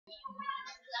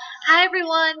Hi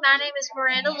everyone, my name is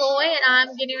Miranda Loy and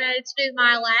I'm getting ready to do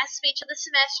my last speech of the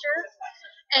semester,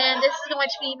 and this is going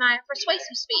to be my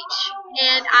persuasive speech.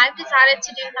 And I've decided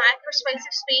to do my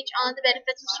persuasive speech on the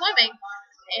benefits of swimming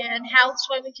and how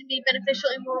swimming can be beneficial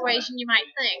in more ways than you might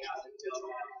think.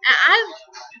 I've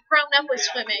grown up with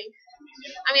swimming.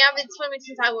 I've been swimming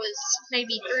since I was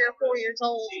maybe 3 or 4 years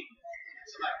old,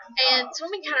 and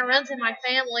swimming kind of runs in my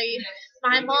family.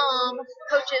 My mom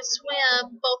coaches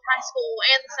swim, both high school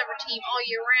and the summer team, all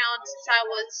year round since I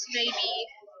was maybe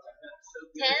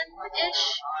 10-ish.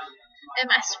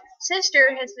 And my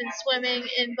sister has been swimming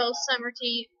in both summer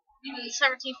team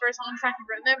for as long as I can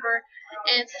remember.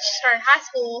 And since she started high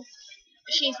school,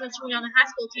 she's been swimming on the high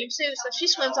school team too, so she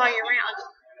swims all year round.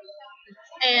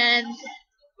 And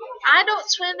I don't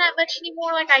swim that much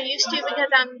anymore like I used to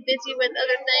because I'm busy with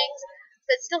other things.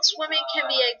 But still, swimming can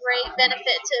be a great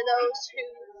benefit to those who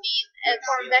need a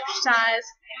form of exercise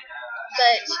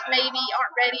but maybe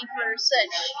aren't ready for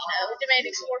such,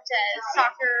 demanding sports as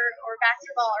soccer or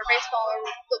basketball or baseball or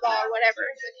football or whatever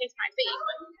the case might be.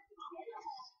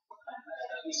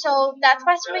 So that's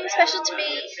why swimming is special to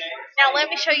me. Now let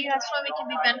me show you how swimming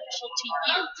can be beneficial to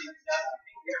you.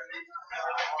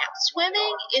 Now,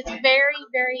 swimming is very,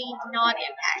 very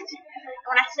non-impact.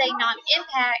 When I say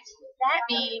non-impact, that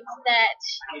means that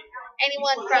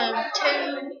anyone from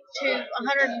 2 to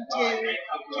 102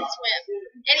 can swim.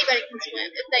 Anybody can swim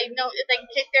if they can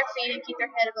kick their feet and keep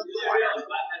their head above the water.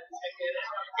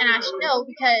 And I should know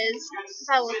because since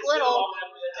I was little,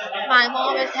 my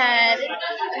mom has had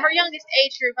her youngest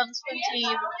age group on the swim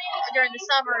team during the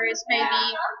summer is maybe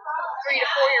 3 to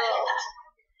 4 year olds.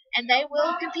 And they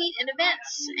will compete in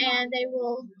events, and they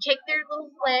will kick their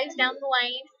little legs down the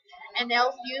lane, and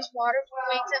they'll use water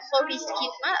wings and floaties to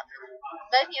keep them up.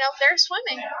 But, they're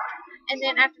swimming. And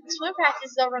then after the swim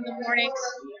practice is over in the mornings,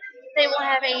 they will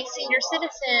have a senior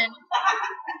citizen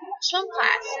swim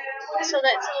class. So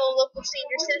that some of the local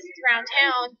senior citizens around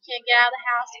town can get out of the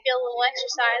house and get a little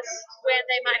exercise when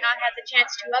they might not have the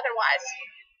chance to otherwise.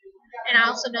 And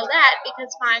I also know that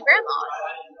because my grandma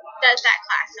does that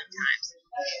class sometimes.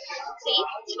 See,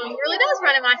 swimming really does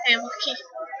run in my family.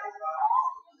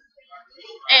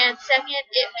 And second,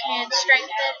 it can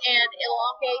strengthen and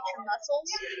elongate your muscles.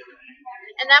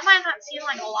 And that might not seem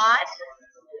like a lot,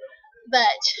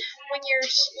 but when you're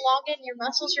elongating your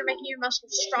muscles, you're making your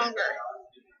muscles stronger.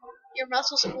 Your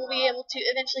muscles will be able to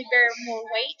eventually bear more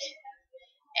weight,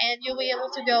 and you'll be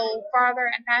able to go farther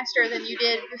and faster than you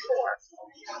did before.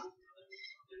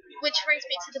 Which brings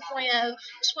me to the point of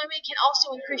swimming can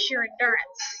also increase your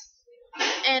endurance.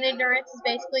 And endurance is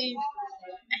basically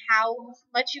how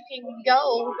much you can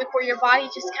go before your body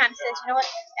just kind of says, you know what,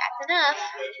 that's enough,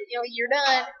 you're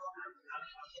done.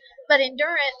 But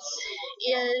endurance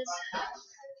is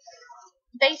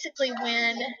basically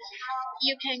when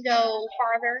you can go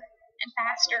farther and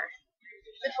faster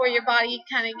before your body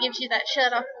kind of gives you that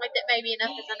shut-off point that maybe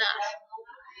enough is enough.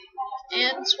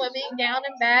 And swimming down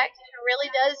and back really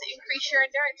does increase your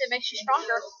endurance. It makes you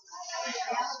stronger.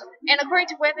 And according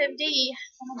to WebMD,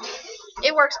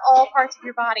 it works all parts of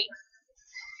your body.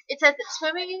 It says that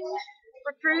swimming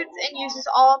recruits and uses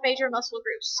all major muscle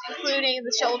groups, including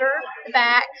the shoulder, the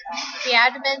back, the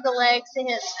abdomen, the legs, the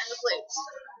hips, and the glutes.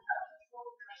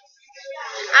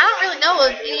 I don't really know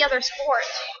of any other sport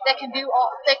that can recruit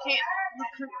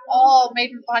all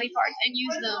major body parts and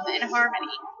use them in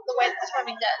harmony the way that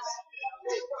swimming does.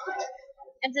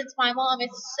 And since my mom is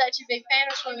such a big fan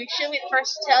of swimming, she'll be the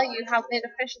first to tell you how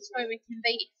beneficial swimming can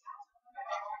be.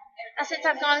 Now, since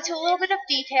I've gone into a little bit of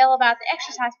detail about the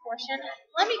exercise portion,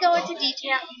 let me go into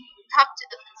detail, talk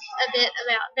a bit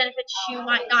about benefits you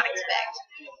might not expect.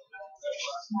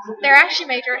 There are actually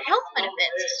major health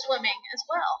benefits to swimming as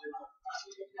well.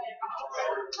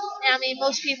 And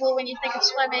most people, when you think of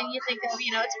swimming, you think of,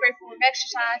 it's a great form of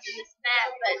exercise and this and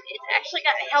that, but it's actually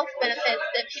got health benefits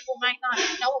that people might not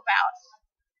know about.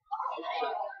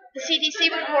 The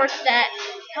CDC reports that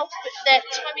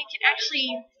swimming can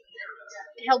actually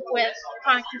help with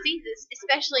chronic diseases,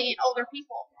 especially in older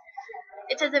people.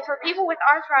 It says that for people with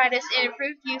arthritis, it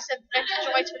improved use of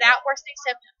infected joints without worsening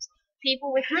symptoms.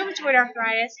 People with rheumatoid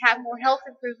arthritis have more health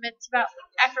improvements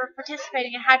after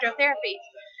participating in hydrotherapy.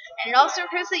 And it also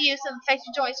improves the use of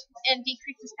infected joints and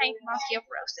decreases pain from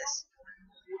osteoporosis.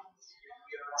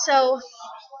 So,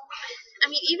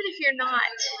 even if you're not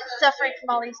suffering from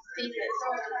all these diseases,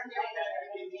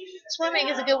 swimming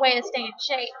is a good way to stay in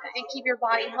shape and keep your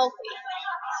body healthy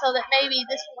so that maybe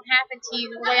this won't happen to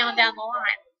you way on down the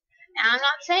line. Now, I'm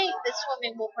not saying that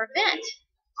swimming will prevent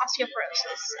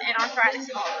osteoporosis and arthritis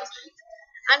and all those things.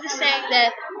 I'm just saying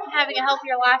that having a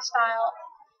healthier lifestyle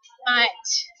might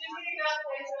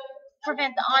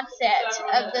prevent the onset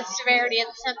of the severity of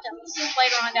the symptoms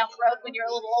later on down the road when you're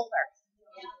a little older.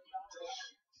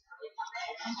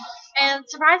 And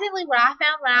surprisingly, what I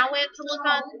found when I went to look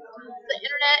on the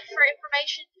internet for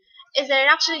information is that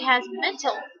it actually has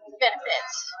mental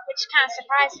benefits, which kind of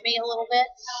surprised me a little bit.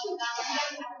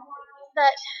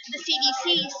 But the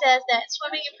CDC says that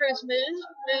swimming improves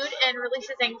mood and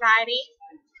releases anxiety.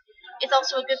 It's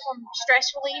also a good form of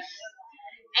stress relief.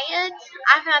 And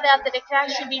I found out that it could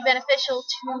actually be beneficial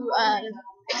to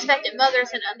expectant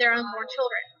mothers and their unborn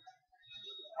children.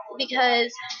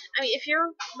 Because, I mean, if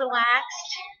you're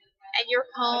relaxed and you're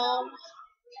calm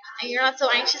and you're not so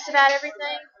anxious about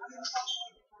everything,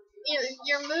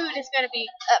 your mood is going to be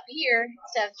up here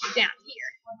instead of down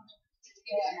here.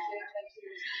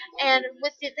 And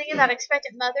with the thing about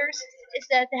expectant mothers is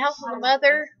that the health of the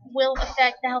mother will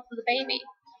affect the health of the baby.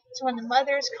 So when the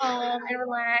mother's calm and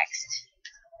relaxed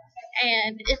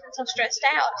and isn't so stressed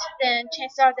out, then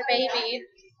chances are the baby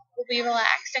will be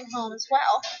relaxed and calm as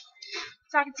well.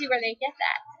 So I can see where they get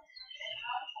that.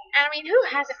 And I mean, who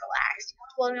hasn't relaxed?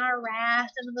 Floating on a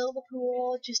raft in the middle of the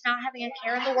pool, just not having a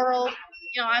care in the world.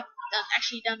 I've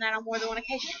actually done that on more than one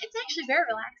occasion. It's actually very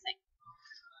relaxing.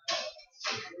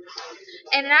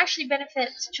 And it actually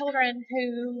benefits children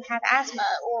who have asthma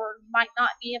or might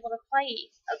not be able to play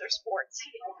other sports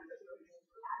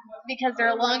because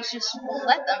their lungs just won't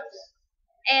let them.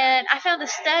 And I found a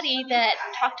study that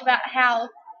talked about how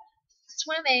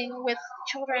swimming with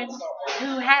children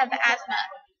who have asthma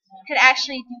could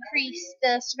actually decrease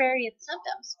the severity of the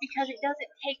symptoms because it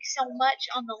doesn't take so much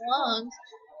on the lungs.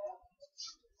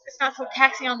 It's not so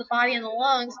taxing on the body and the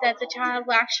lungs that the child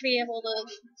will actually be able to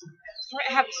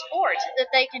have a sport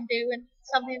that they can do and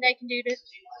something they can do to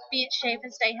be in shape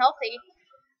and stay healthy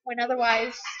when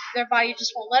otherwise their body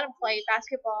just won't let them play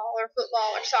basketball or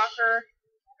football or soccer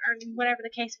or whatever the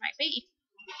case might be.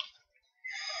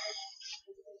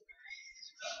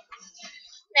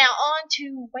 Now on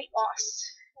to weight loss,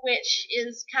 which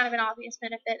is kind of an obvious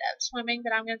benefit of swimming,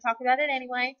 but I'm going to talk about it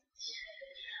anyway.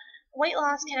 Weight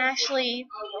loss in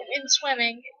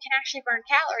swimming, can actually burn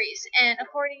calories, and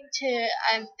according to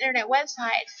an internet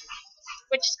website,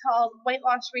 which is called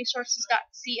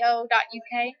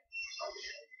weightlossresources.co.uk,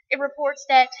 it reports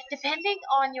that depending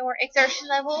on your exertion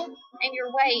level and your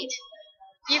weight,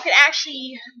 you could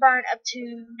actually burn up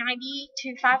to 90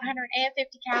 to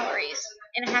 550 calories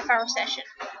in a half-hour session.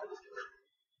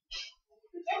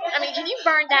 I mean, can you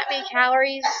burn that many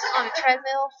calories on a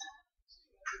treadmill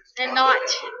and not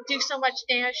do so much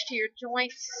damage to your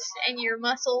joints and your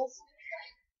muscles?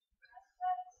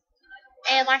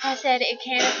 And like I said, it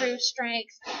can improve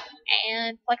strength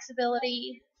and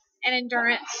flexibility and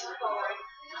endurance.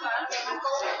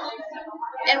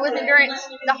 And with endurance,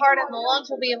 the heart and the lungs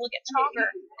will be able to get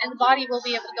stronger, and the body will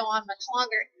be able to go on much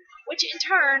longer, which in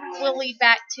turn will lead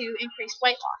back to increased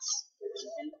weight loss.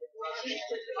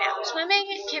 Now, swimming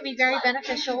can be very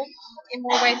beneficial in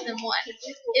more ways than one.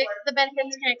 The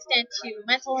benefits can extend to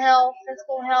mental health,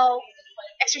 physical health,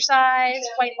 exercise,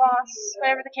 weight loss,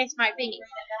 whatever the case might be.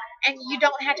 And you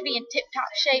don't have to be in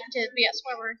tip-top shape to be a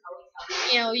swimmer.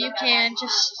 You can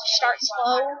just start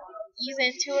slow, ease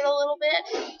into it a little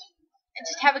bit, and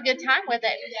just have a good time with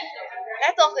it.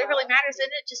 That's all that really matters,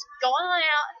 isn't it? Just going on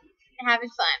out and having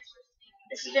fun.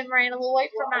 This has been Miranda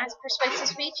Lloyd from my Persuasive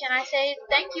Speech, and I say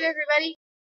thank you, everybody.